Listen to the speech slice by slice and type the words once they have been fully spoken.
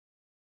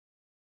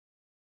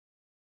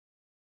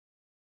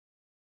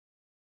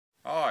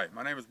Hi,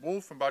 my name is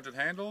Wolf from Budget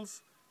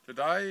Handles.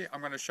 Today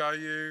I'm going to show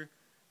you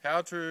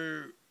how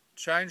to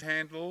change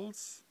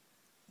handles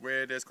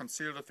where there's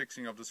concealed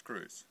affixing of the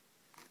screws.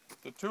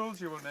 The tools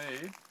you will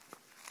need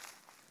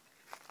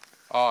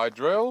are a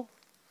drill,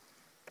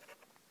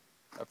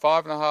 a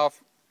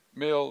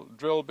 5.5mm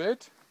drill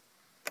bit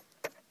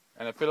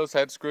and a Phillips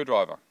head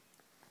screwdriver.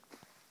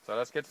 So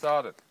let's get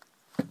started.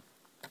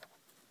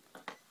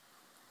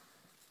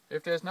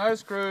 If there's no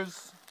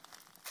screws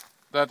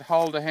that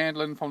hold the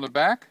handle in from the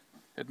back,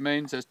 it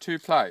means there's two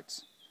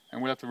plates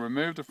and we'll have to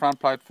remove the front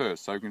plate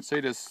first. So you can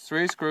see there's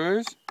 3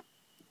 screws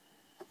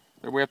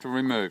that we have to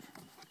remove.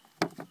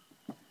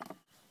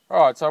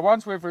 Alright, so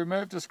once we've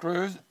removed the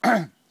screws,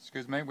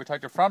 excuse me, we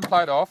take the front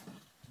plate off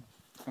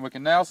and we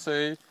can now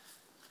see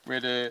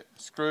where the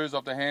screws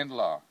of the handle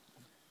are.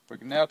 We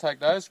can now take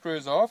those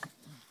screws off.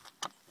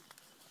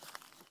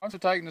 Once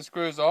we've taken the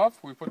screws off,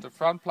 we put the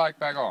front plate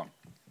back on.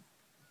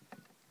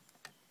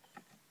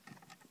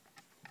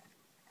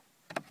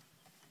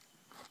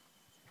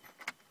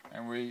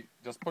 And we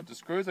just put the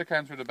screws that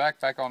came through the back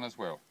on as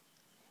well.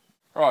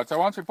 Alright, so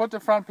once we put the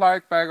front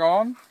plate back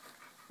on,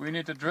 we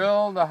need to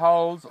drill the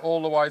holes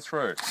all the way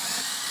through.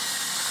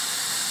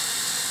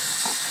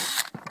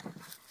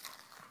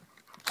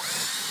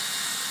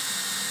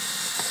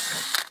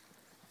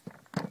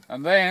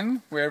 And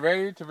then we're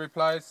ready to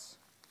replace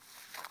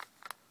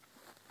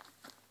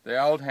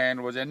the old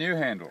handle with a new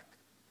handle.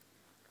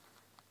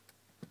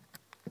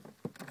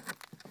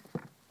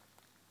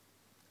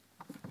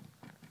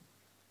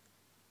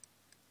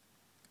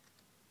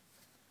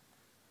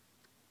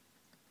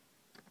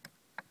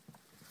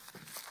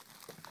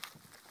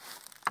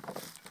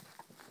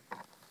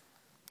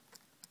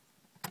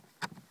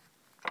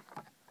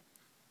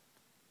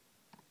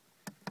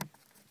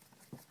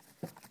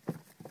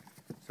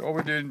 So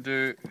what we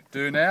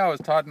do now is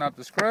tighten up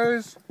the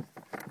screws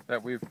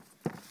that we've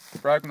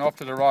broken off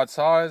to the right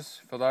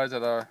size, for those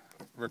that are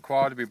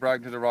required to be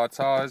broken to the right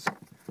size.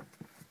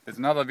 There's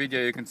another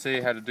video you can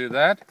see how to do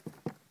that.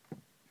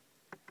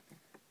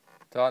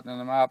 Tightening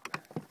them up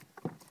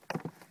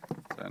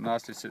so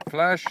nicely sit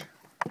flush.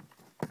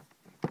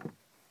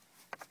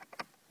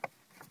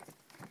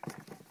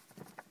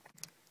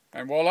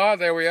 And voila,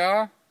 there we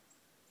are,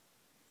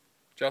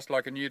 just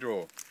like a new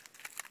drawer.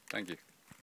 Thank you.